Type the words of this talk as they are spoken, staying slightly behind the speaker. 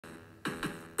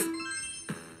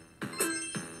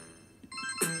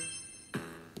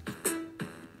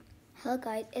Hello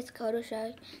guys, it's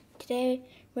Kodoshark. Today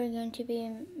we're going to be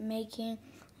making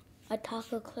a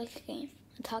taco click game,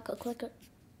 a taco clicker.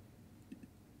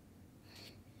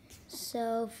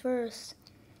 So first,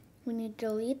 we need to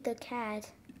delete the cat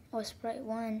or sprite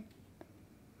 1.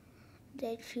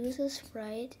 Then choose a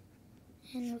sprite,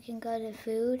 and we can go to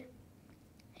food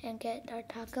and get our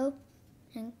taco.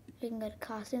 And we can go to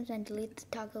costumes and delete the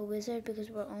taco wizard because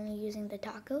we're only using the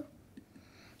taco.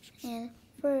 And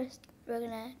first, we're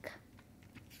gonna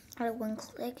when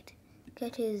clicked, go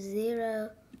to 0,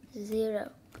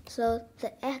 0. So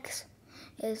the X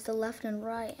is the left and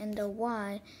right, and the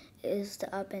Y is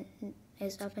the up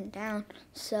and down.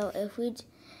 So if we,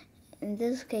 in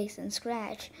this case in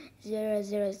Scratch, 0,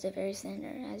 0 is the very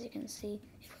center. As you can see,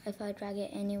 if I drag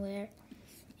it anywhere,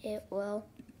 it will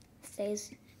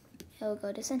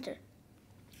go to center.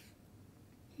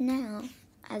 Now,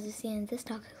 as you see in this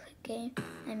taco click game,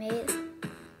 I made it.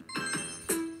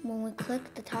 When we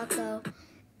click the taco,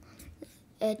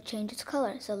 it changes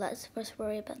color. So let's first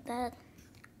worry about that.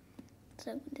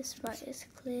 So this sprite is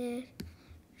clear.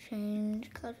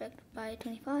 Change color effect by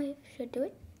 25 should do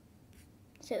it.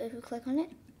 So if we click on it,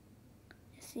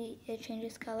 see it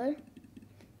changes color.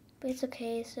 But it's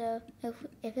okay. So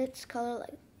if its color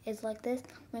is like this,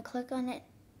 when we click on it,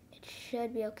 it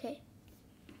should be okay.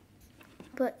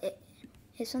 But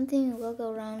if something will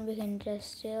go wrong, we can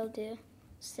just still do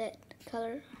set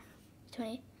color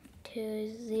 20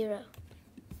 to 0.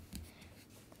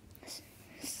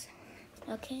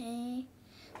 Okay,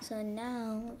 so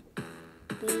now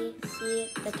we see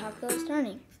the taco is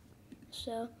turning.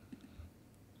 So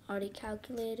already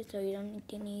calculated, so you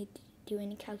don't need to do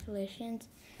any calculations.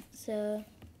 So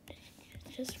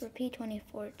just repeat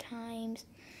 24 times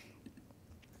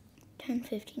 10,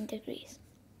 15 degrees.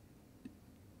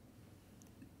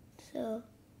 So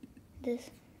this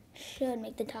should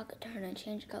make the taco turn and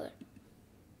change color.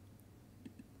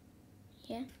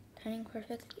 Yeah, turning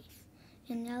perfectly.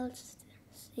 And now let's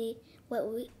see what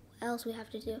else we have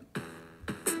to do.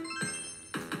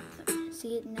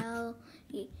 See, now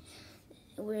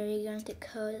we're going to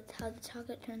code how the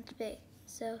taco turns big.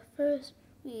 So first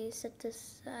we set the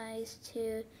size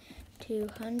to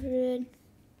 200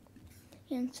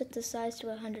 and set the size to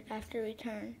 100 after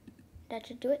return. That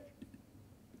should do it.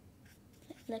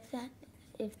 Like that.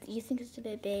 If you think it's a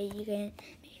bit big, you can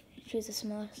choose a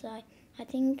smaller size. I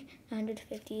think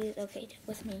 150 is okay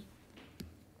with me.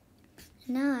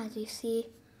 Now, as you see,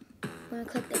 when we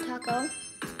click the taco,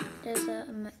 there's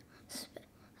a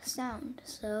sound.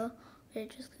 So we're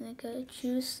just gonna go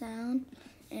choose sound,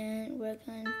 and we're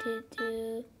going to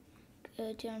do.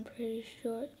 I'm pretty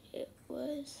sure it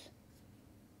was.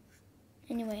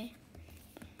 Anyway,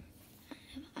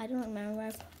 I don't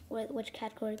remember which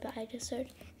category, but I just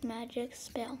searched magic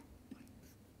spell.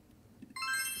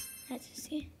 As you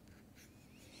see,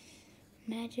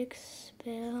 magic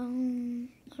spell.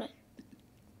 Alright.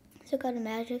 So go to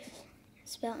magic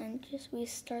spell and just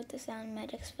restart the sound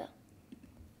magic spell.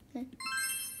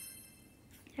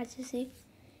 As you see,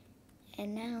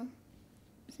 and now,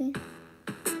 see,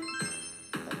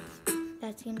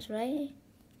 that seems right.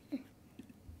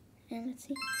 And let's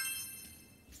see.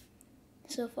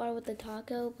 So far with the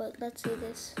taco, but let's see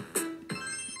this.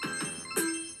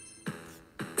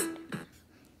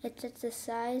 It sets the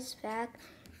size back,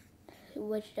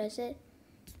 which does it.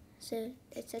 So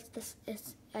it sets this.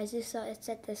 As you saw, it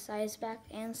set the size back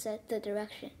and set the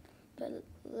direction. But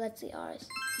let's see ours.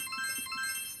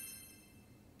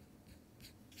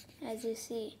 As you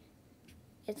see,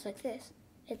 it's like this.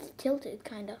 It's tilted,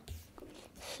 kinda.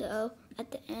 So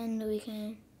at the end, we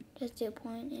can just do a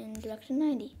point in direction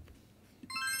 90.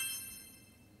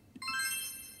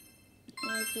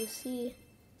 As you see,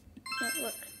 it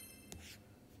worked.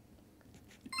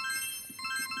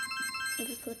 If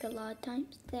you click a lot of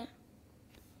times, there.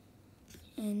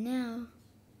 And now,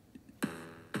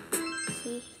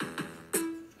 see,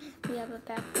 we have a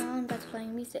background that's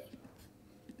playing music.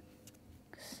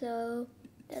 So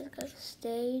let's go to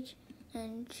stage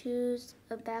and choose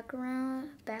a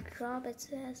backdrop. It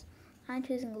says, I'm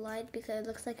choosing light because it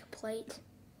looks like a plate.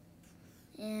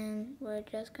 And we're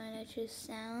just gonna choose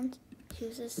sound.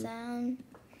 Choose a sound,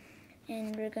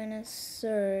 and we're gonna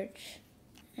search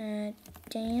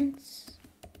dance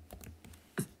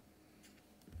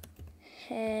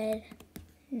head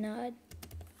nod.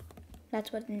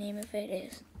 That's what the name of it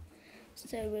is.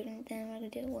 So we're gonna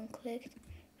do one click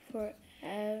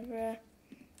forever.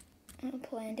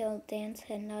 Play until dance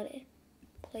head nod.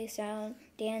 Play sound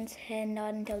dance head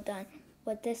nod until done.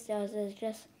 What this does is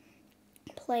just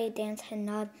play dance head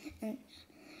nod and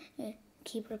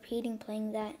keep repeating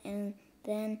playing that, and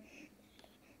then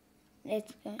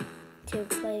it's going to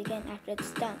play it again after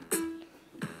it's done.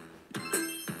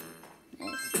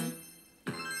 Let's see.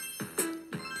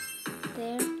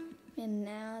 There. And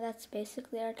now that's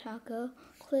basically our taco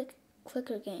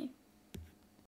clicker game.